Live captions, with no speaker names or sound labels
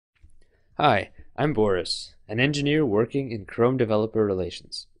Hi, I'm Boris, an engineer working in Chrome Developer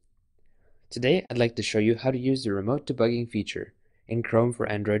Relations. Today, I'd like to show you how to use the remote debugging feature in Chrome for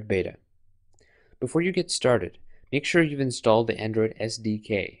Android Beta. Before you get started, make sure you've installed the Android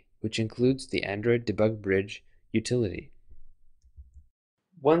SDK, which includes the Android Debug Bridge utility.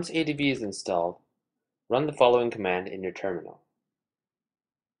 Once ADB is installed, run the following command in your terminal.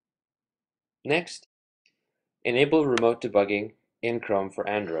 Next, enable remote debugging in Chrome for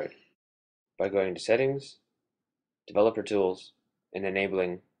Android by going to Settings, Developer Tools, and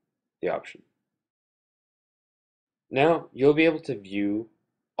enabling the option. Now, you'll be able to view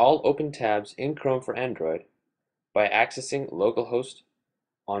all open tabs in Chrome for Android by accessing localhost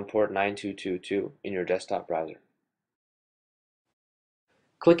on port 9222 in your desktop browser.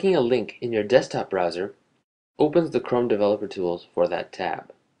 Clicking a link in your desktop browser opens the Chrome Developer Tools for that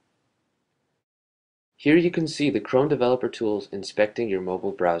tab. Here you can see the Chrome Developer Tools inspecting your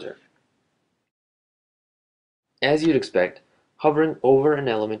mobile browser. As you'd expect, hovering over an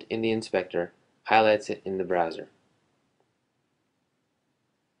element in the inspector highlights it in the browser.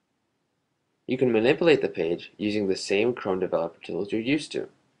 You can manipulate the page using the same Chrome Developer Tools you're used to.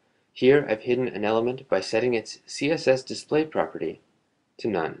 Here I've hidden an element by setting its CSS display property to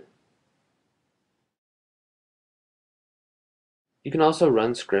none. You can also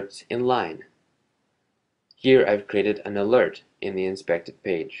run scripts in line. Here I've created an alert in the inspected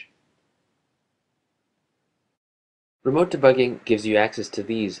page. Remote debugging gives you access to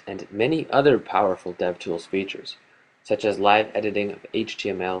these and many other powerful DevTools features, such as live editing of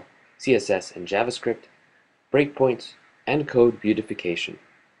HTML, CSS, and JavaScript, breakpoints, and code beautification.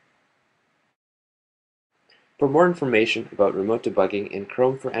 For more information about remote debugging in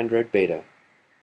Chrome for Android Beta,